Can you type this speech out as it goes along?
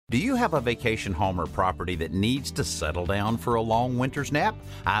Do you have a vacation home or property that needs to settle down for a long winter's nap?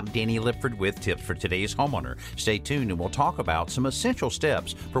 I'm Danny Lipford with tips for today's homeowner. Stay tuned and we'll talk about some essential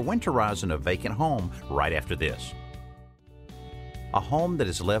steps for winterizing a vacant home right after this. A home that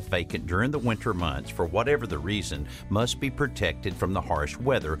is left vacant during the winter months, for whatever the reason, must be protected from the harsh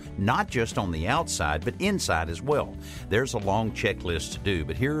weather, not just on the outside, but inside as well. There's a long checklist to do,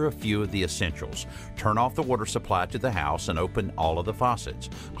 but here are a few of the essentials. Turn off the water supply to the house and open all of the faucets.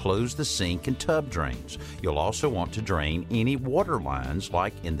 Close the sink and tub drains. You'll also want to drain any water lines,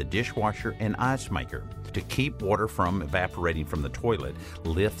 like in the dishwasher and ice maker. To keep water from evaporating from the toilet,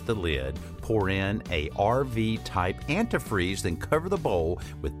 lift the lid, pour in a RV-type antifreeze, then cover the bowl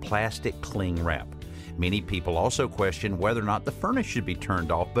with plastic cling wrap. Many people also question whether or not the furnace should be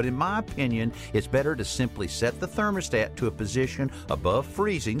turned off, but in my opinion, it's better to simply set the thermostat to a position above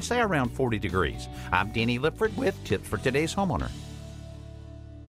freezing, say around 40 degrees. I'm Danny Lipford with tips for today's homeowner.